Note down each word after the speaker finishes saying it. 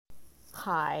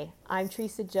Hi, I'm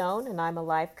Teresa Joan, and I'm a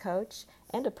life coach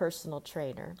and a personal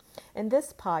trainer. In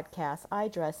this podcast, I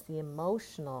address the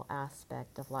emotional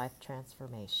aspect of life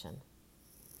transformation.